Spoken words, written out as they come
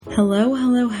Hello,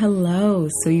 hello, hello.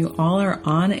 So you all are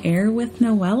on air with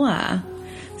Noella.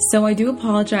 So I do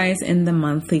apologize in the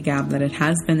monthly gap that it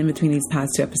has been in between these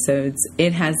past two episodes.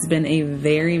 It has been a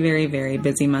very, very, very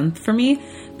busy month for me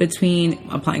between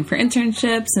applying for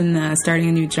internships and starting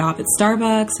a new job at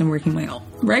Starbucks and working my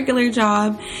regular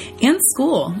job and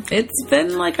school. It's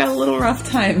been like a little rough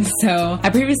time. So I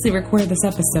previously recorded this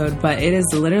episode, but it is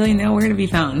literally nowhere to be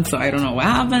found. So I don't know what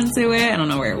happened to it. I don't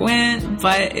know where it went,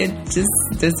 but it just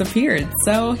disappeared.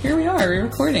 So here we are,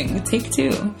 re-recording, take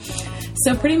two.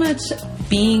 So pretty much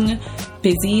being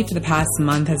busy for the past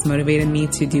month has motivated me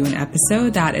to do an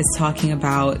episode that is talking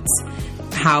about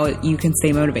how you can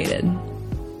stay motivated.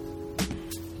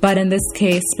 But in this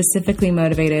case, specifically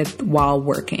motivated while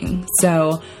working.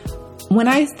 So when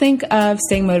I think of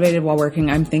staying motivated while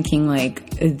working, I'm thinking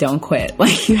like, don't quit.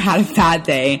 Like you had a bad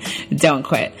day, don't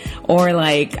quit. Or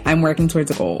like, I'm working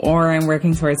towards a goal, or I'm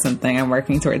working towards something. I'm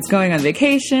working towards going on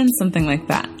vacation, something like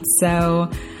that. So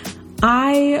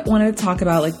I wanted to talk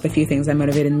about like the few things that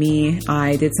motivated me.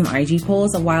 I did some IG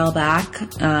polls a while back.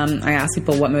 I asked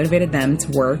people what motivated them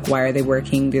to work. Why are they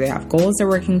working? Do they have goals they're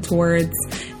working towards?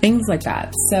 Things like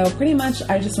that. So pretty much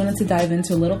I just wanted to dive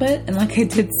into a little bit. And like I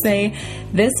did say,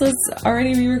 this was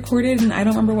already re-recorded and I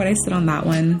don't remember what I said on that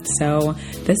one. So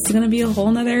this is going to be a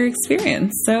whole nother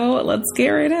experience. So let's get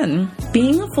right in.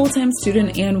 Being a full-time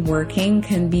student and working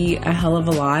can be a hell of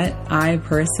a lot. I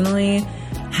personally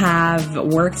have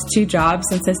worked 2 jobs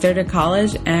since I started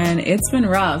college and it's been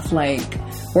rough. Like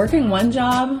working one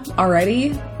job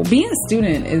already, being a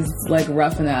student is like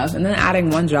rough enough, and then adding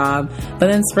one job, but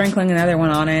then sprinkling another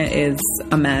one on it is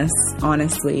a mess,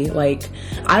 honestly. Like,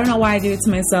 I don't know why I do it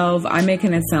to myself. I'm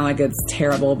making it sound like it's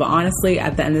terrible, but honestly,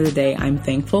 at the end of the day, I'm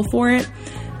thankful for it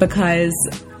because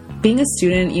being a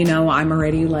student, you know, I'm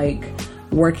already like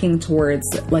working towards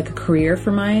like a career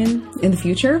for mine in the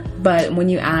future. But when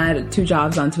you add 2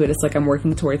 jobs onto it, it's like I'm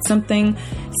working towards something.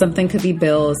 Something could be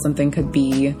bills, something could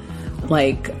be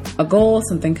like a goal,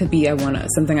 something could be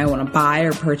something I want to buy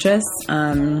or purchase.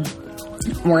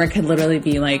 Or it could literally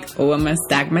be like, oh, I'm gonna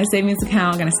stack my savings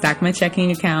account, I'm gonna stack my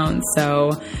checking account.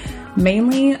 So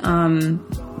mainly,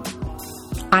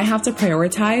 I have to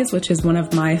prioritize, which is one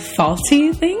of my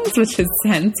faulty things, which is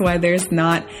hence why there's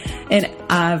not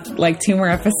like 2 more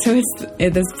episodes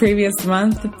in this previous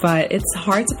month. But it's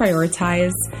hard to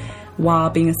prioritize while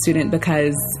being a student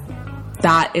because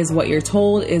that is what you're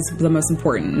told is the most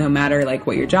important, no matter like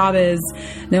what your job is,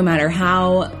 no matter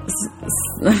how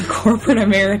corporate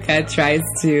America tries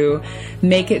to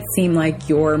make it seem like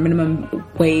your minimum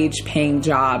wage paying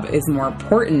job is more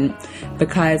important.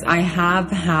 Because I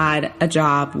have had a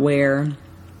job where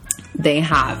they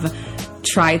have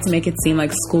tried to make it seem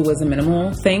like school was a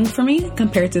minimal thing for me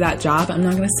compared to that job. I'm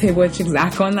not going to say which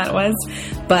exact one that was,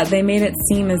 but they made it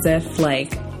seem as if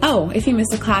like, oh, if you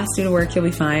miss a class due to work, you'll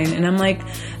be fine. And I'm like,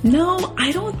 no,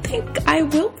 I don't think I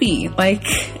will be. Like,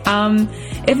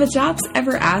 if a job's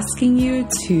ever asking you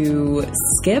to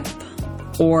skip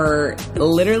or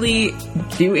literally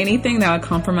do anything that would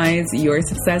compromise your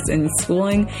success in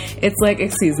schooling, it's like,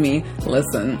 excuse me,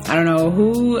 listen, I don't know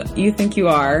who you think you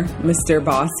are, Mr.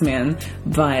 Boss Man,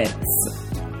 but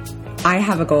I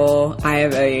have a goal. I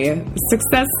have a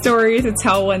success story to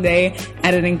tell one day,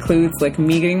 and it includes like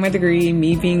me getting my degree,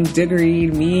 me being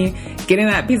degreed, me getting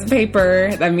that piece of paper.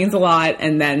 That means a lot,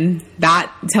 and then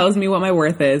that tells me what my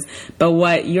worth is. But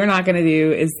what you're not going to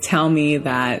do is tell me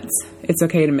that it's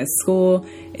okay to miss school.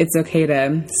 It's okay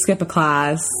to skip a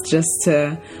class just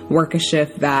to work a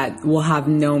shift that will have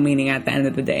no meaning at the end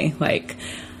of the day. Like,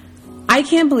 I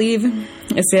can't believe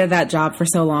I stayed at that job for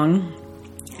so long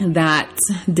that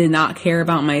did not care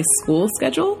about my school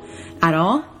schedule at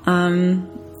all.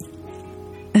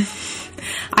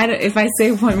 If I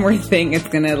say one more thing, it's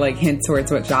gonna like hint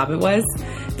towards what job it was,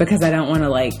 because I don't want to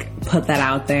like put that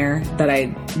out there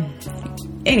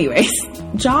anyways,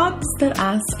 jobs that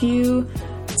ask you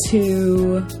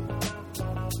to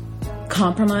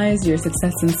compromise your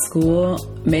success in school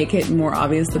make it more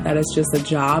obvious that that is just a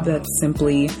job that's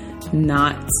simply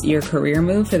not your career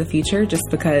move for the future, just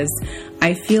because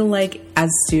I feel like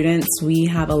as students, we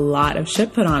have a lot of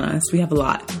shit put on us. We have a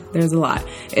lot. There's a lot.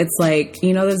 It's like,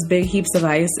 you know, those big heaps of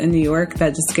ice in New York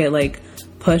that just get like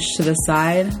pushed to the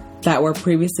side that were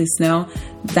previously snow.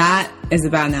 That is a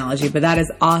bad analogy, but that is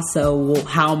also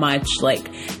how much like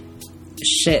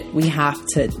shit we have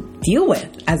to deal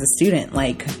with as a student.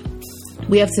 Like,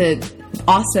 we have to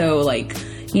also like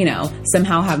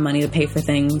somehow have money to pay for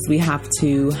things. We have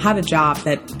to have a job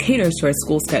that caters to our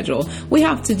school schedule. We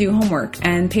have to do homework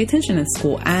and pay attention in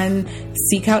school and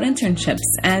seek out internships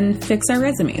and fix our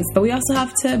resumes. But we also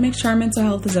have to make sure our mental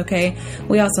health is okay.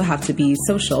 We also have to be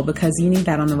social because you need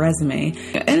that on the resume.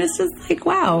 And it's just like,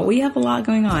 wow, we have a lot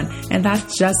going on. And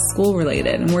that's just school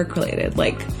related and work related.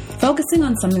 Like, focusing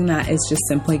on something that is just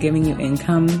simply giving you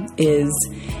income is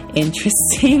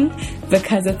interesting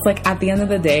because it's like at the end of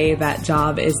the day, that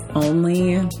job is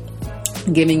only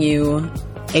giving you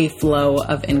a flow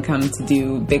of income to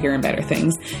do bigger and better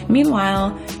things.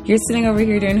 Meanwhile, you're sitting over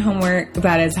here doing homework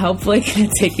that is hopefully going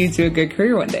to take you to a good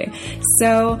career one day.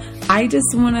 So I just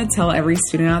want to tell every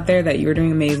student out there that you're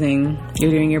doing amazing,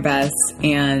 you're doing your best,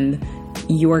 and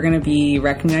you are going to be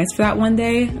recognized for that one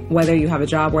day, whether you have a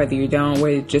job, whether you don't,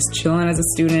 whether you're just chilling as a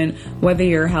student, whether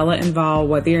you're hella involved,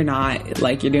 whether you're not.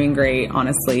 Like, you're doing great,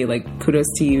 honestly. Like, kudos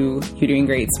to you. You're doing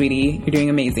great, sweetie. You're doing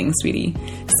amazing, sweetie.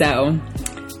 So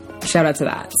shout out to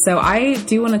that. So I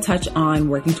do want to touch on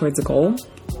working towards a goal,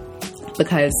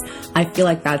 because I feel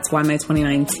like that's why my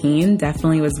 2019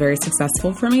 definitely was very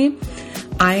successful for me.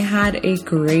 I had a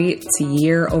great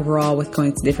year overall with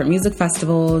going to different music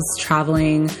festivals,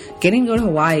 traveling, getting to go to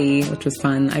Hawaii, which was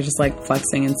fun. I just like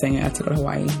flexing and saying I got to go to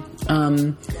Hawaii.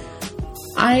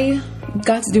 I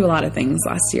got to do a lot of things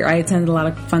last year. I attended a lot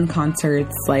of fun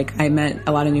concerts. Like, I met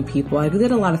a lot of new people. I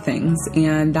did a lot of things,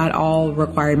 and that all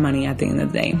required money at the end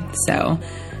of the day. So,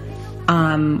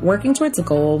 working towards a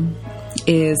goal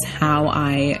is how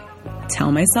I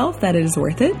tell myself that it is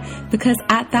worth it, because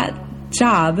at that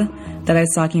job that I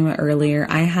was talking about earlier,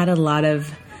 I had a lot of,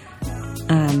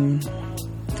 how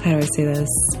do I say this?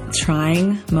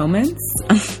 Trying moments.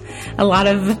 a lot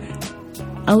of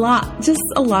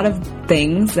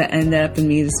things that end up in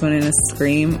me just wanting to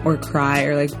scream or cry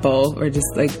or like both, or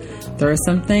just like throw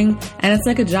something. And it's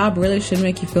like, a job really shouldn't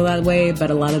make you feel that way, but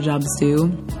a lot of jobs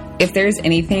do. If there's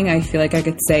anything I feel like I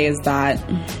could say is that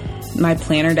my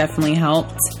planner definitely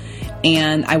helped.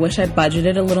 And I wish I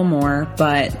budgeted a little more,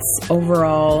 but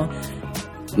overall,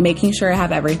 making sure I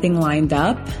have everything lined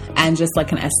up and just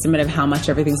like an estimate of how much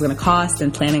everything's going to cost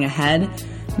and planning ahead,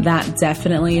 that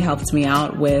definitely helped me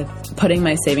out with putting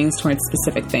my savings towards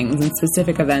specific things and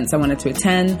specific events I wanted to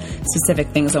attend, specific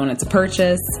things I wanted to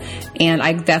purchase. And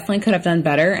I definitely could have done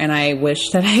better, and I wish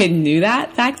that I knew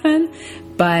that back then.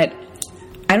 But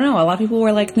I don't know, a lot of people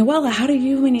were like, Noella, how do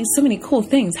you do so many cool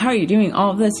things? How are you doing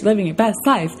all of this? You're living your best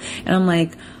life. And I'm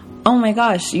like, oh my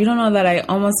gosh, you don't know that I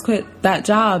almost quit that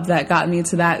job that got me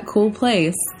to that cool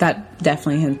place. That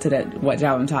definitely hinted at what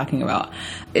job I'm talking about.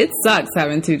 It sucks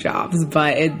having two jobs,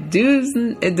 but it does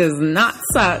not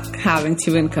suck having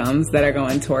two incomes that are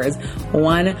going towards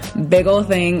one big old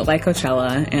thing like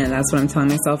Coachella. And that's what I'm telling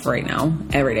myself right now,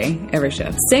 every day, every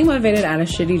shift. Staying motivated at a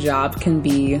shitty job can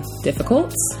be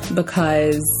difficult,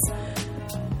 because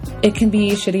it can be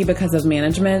shitty because of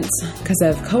management, because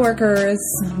of coworkers,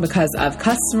 because of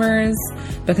customers,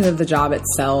 because of the job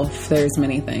itself. There's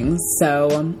many things.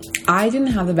 So I didn't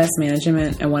have the best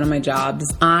management at one of my jobs.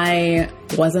 I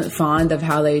wasn't fond of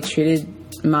how they treated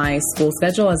my school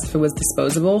schedule as if it was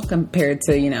disposable compared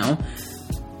to,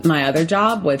 my other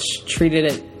job, which treated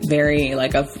it very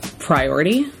like a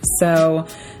priority. So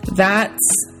that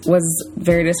was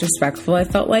very disrespectful, I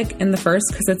felt like, in the first,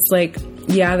 because it's like,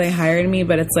 yeah, they hired me,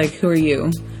 but it's like, who are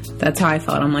you? That's how I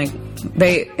felt. I'm like,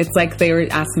 it's like they were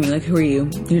asking me, like, who are you?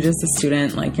 You're just a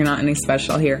student. Like, you're not any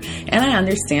special here. And I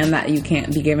understand that you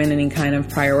can't be given any kind of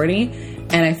priority.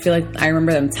 And I feel like I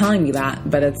remember them telling me that,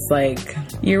 but it's like,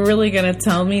 you're really going to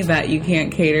tell me that you can't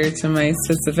cater to my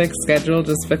specific schedule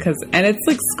just because, and it's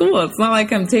like school. It's not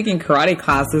like I'm taking karate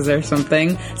classes or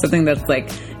something that's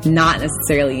like not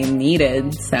necessarily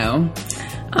needed. So,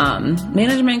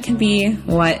 management can be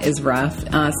what is rough.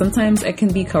 Sometimes it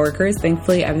can be coworkers.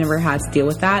 Thankfully, I've never had to deal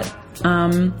with that.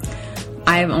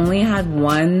 I've only had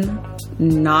one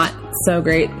not so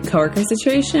great coworker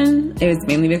situation. It was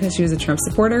mainly because she was a Trump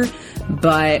supporter,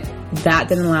 but that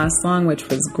didn't last long, which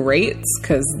was great,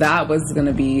 because that was going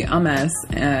to be a mess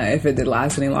if it did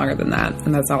last any longer than that.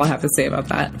 And that's all I have to say about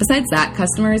that. Besides that,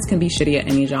 customers can be shitty at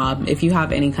any job. If you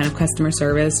have any kind of customer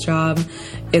service job,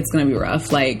 it's going to be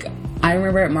rough. Like, I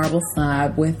remember at Marble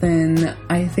Slab, within,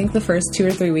 I think, the first 2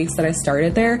 or 3 weeks that I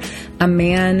started there, a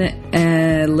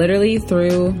man literally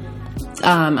threw,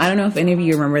 I don't know if any of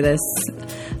you remember this.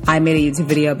 I made a YouTube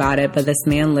video about it, but this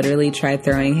man literally tried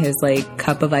throwing his like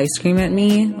cup of ice cream at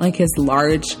me, like his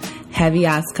large, heavy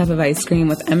ass cup of ice cream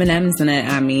with M&Ms in it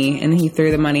at me, and he threw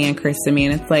the money and cursed at me.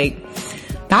 And it's like,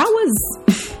 I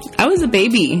was a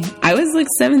baby. I was like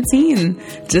 17,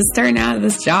 just starting out of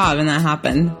this job, and that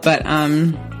happened. But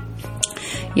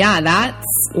yeah, that's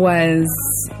was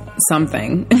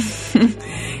something.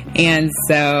 And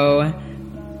so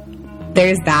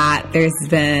there's that. There's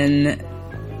been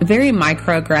very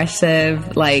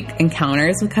microaggressive, like,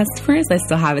 encounters with customers. I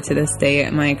still have it to this day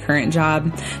at my current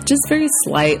job. Just very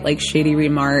slight, like, shady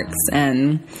remarks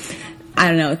and, I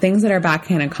don't know, things that are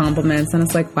backhanded compliments. And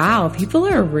it's like, wow, people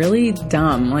are really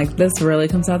dumb. Like, this really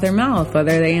comes out their mouth,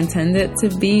 whether they intend it to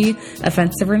be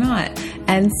offensive or not.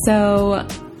 And so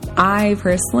I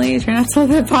personally try not to let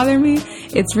that bother me.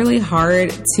 It's really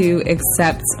hard to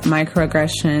accept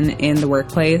microaggression in the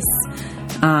workplace.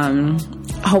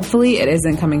 Hopefully it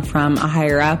isn't coming from a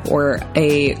higher up or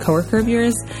a coworker of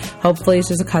yours. Hopefully it's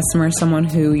just a customer, someone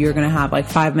who you're going to have like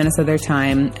 5 minutes of their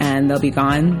time and they'll be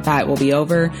gone. That will be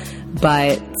over.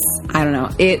 But I don't know.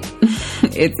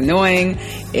 It's annoying.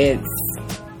 It's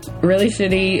really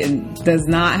shitty. It does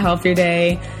not help your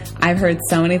day. I've heard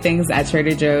so many things at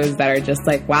Trader Joe's that are just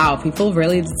like, wow, someone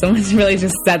really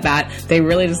just said that. They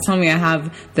really just told me I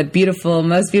have the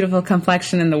most beautiful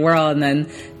complexion in the world. And then,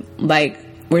 like,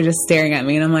 we're just staring at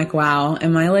me. And I'm like, wow,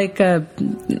 am I like do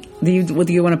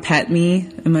you want to pet me?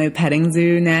 Am I a petting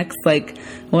zoo next? Like,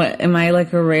 what, am I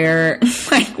like a rare,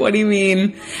 like, what do you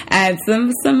mean? And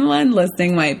someone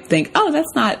listening might think, oh,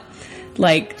 that's not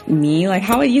like me. Like,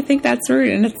 how would you think that's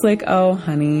rude? And it's like, oh,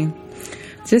 honey,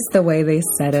 just the way they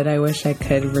said it, I wish I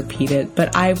could repeat it,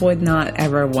 but I would not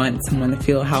ever want someone to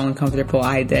feel how uncomfortable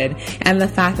I did. And the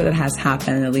fact that it has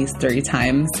happened at least 30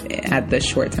 times at the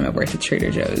short time I've worked at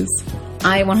Trader Joe's.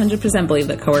 I 100% believe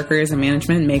that coworkers and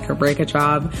management make or break a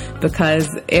job, because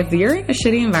if you're in a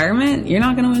shitty environment, you're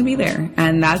not going to want to be there.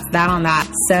 And that's that on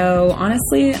that. So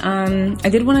honestly, I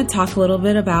did want to talk a little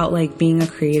bit about like being a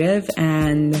creative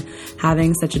and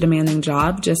having such a demanding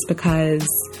job, just because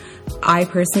I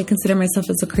personally consider myself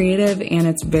as a creative, and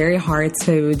it's very hard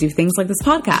to do things like this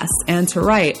podcast and to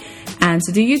write and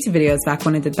to do YouTube videos back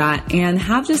when I did that, and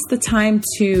have just the time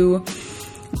to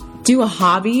do a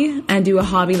hobby, and do a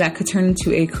hobby that could turn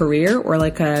into a career or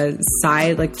like a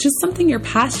side, like just something you're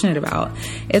passionate about.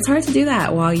 It's hard to do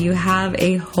that while you have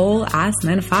a whole ass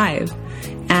 9 to 5.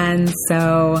 And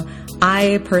so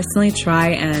I personally try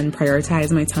and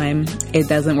prioritize my time. It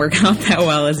doesn't work out that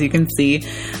well, as you can see.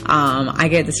 I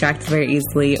get distracted very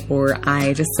easily, or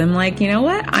I just am like, you know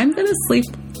what? I'm going to sleep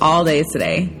all day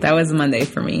today. That was Monday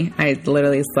for me. I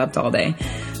literally slept all day.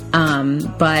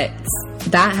 But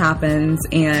that happens,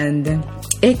 and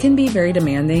it can be very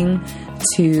demanding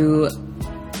to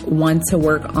want to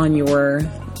work on your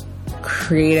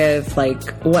creative,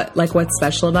 what's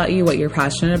special about you, what you're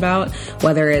passionate about,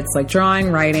 whether it's like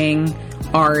drawing, writing,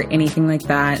 art, anything like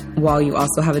that, while you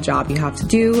also have a job you have to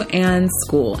do and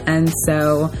school. And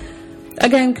so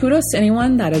again, kudos to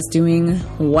anyone that is doing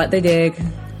what they dig,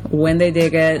 when they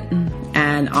dig it,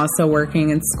 and also working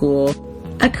in school.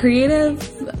 A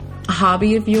creative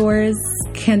hobby of yours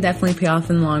can definitely pay off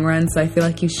in the long run, so I feel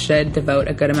like you should devote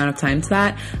a good amount of time to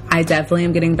that. I definitely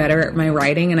am getting better at my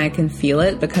writing, and I can feel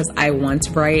it, because I want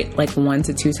to write like 1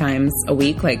 to 2 times a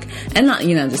week, and not,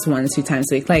 just 1 to 2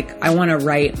 times a week. Like, I want to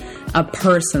write a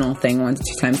personal thing 1 to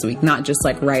 2 times a week, not just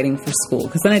like writing for school,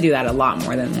 because then I do that a lot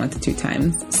more than 1 to 2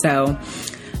 times. So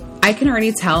I can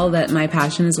already tell that my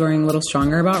passion is growing a little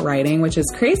stronger about writing, which is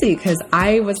crazy, because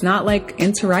I was not like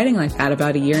into writing like that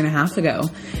about 1.5 years ago.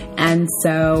 And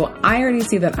so I already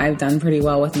see that I've done pretty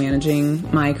well with managing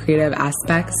my creative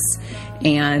aspects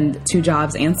and 2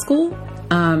 jobs and school.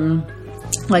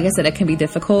 Like I said, it can be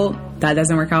difficult. That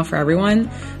doesn't work out for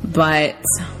everyone, but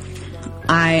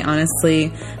I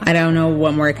don't know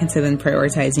what more I can say than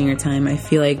prioritizing your time. I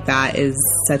feel like that is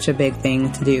such a big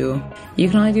thing to do. You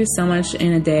can only do so much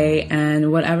in a day,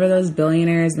 and whatever those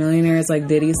billionaires, millionaires like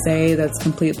Diddy say, that's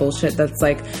complete bullshit. That's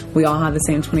like, we all have the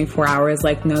same 24 hours.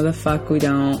 Like, no, the fuck we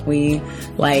don't.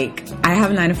 I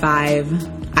have a 9 to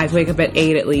 5. I wake up at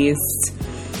 8 at least.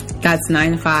 That's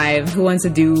 9 to 5. Who wants to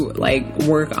do like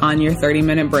work on your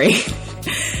 30-minute break?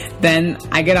 Then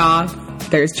I get off.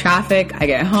 There's traffic. I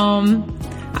get home.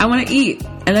 I want to eat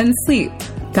and then sleep.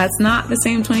 That's not the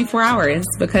same 24 hours,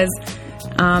 because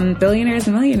billionaires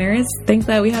and millionaires think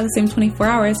that we have the same 24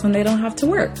 hours when they don't have to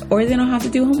work, or they don't have to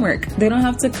do homework. They don't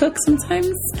have to cook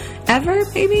sometimes, ever,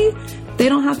 maybe. They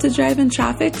don't have to drive in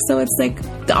traffic. So it's like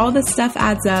all this stuff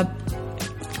adds up.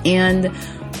 And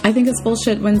I think it's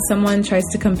bullshit when someone tries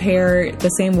to compare the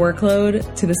same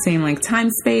workload to the same like time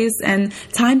space, and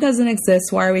time doesn't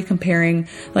exist. Why are we comparing?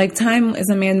 Like, time is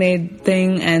a man-made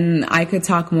thing, and I could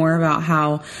talk more about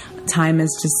how time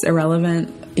is just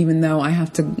irrelevant, even though I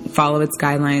have to follow its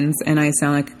guidelines, and I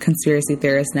sound like a conspiracy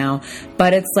theorist now.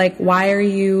 But it's like, why are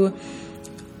you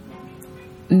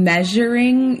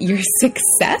measuring your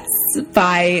success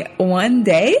by one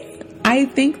day? I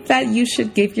think that you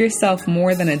should give yourself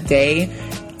more than a day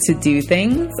to do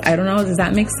things. I don't know. Does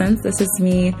that make sense? This is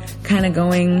me kind of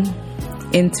going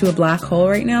into a black hole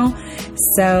right now.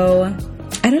 So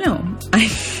I don't know.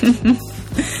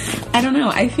 I don't know.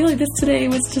 I feel like this today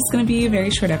was just going to be a very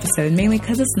short episode, mainly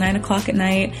because it's 9 o'clock at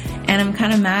night and I'm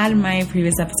kind of mad my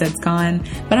previous episode's gone,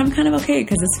 but I'm kind of okay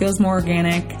because this feels more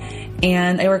organic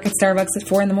and I work at Starbucks at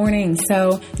 4 in the morning.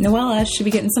 So Noella should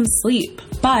be getting some sleep,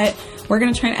 but we're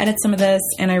going to try and edit some of this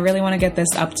and I really want to get this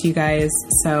up to you guys.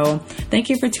 So thank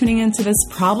you for tuning into this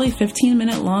probably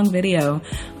 15-minute long video.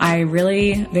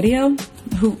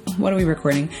 What are we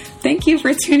recording? Thank you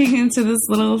for tuning into this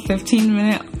little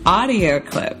 15-minute audio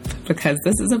clip because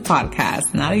this is a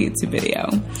podcast, not a YouTube video.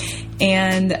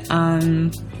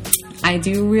 And I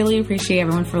do really appreciate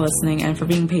everyone for listening and for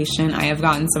being patient. I have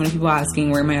gotten so many people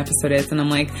asking where my episode is, and I'm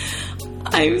like,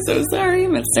 I'm so sorry.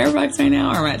 I'm at Starbucks right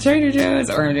now, or I'm at Trader Joe's,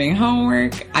 or I'm doing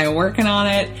homework. I'm working on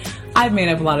it. I've made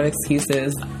up a lot of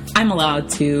excuses. I'm allowed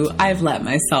to. I've let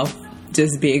myself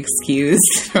just be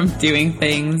excused from doing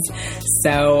things.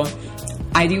 So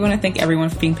I do want to thank everyone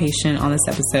for being patient on this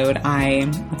episode. I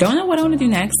don't know what I want to do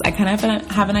next. I kind of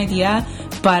have an idea,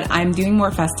 but I'm doing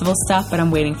more festival stuff, but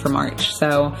I'm waiting for March.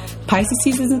 So Pisces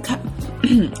season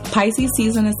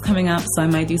is coming up, so I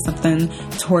might do something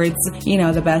towards,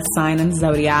 the best sign in the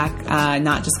zodiac,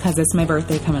 not just because it's my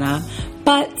birthday coming up,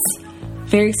 but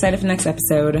very excited for the next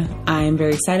episode. I'm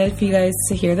very excited for you guys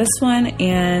to hear this one,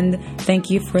 and thank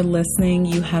you for listening.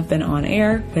 You have been on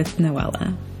air with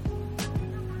Noella.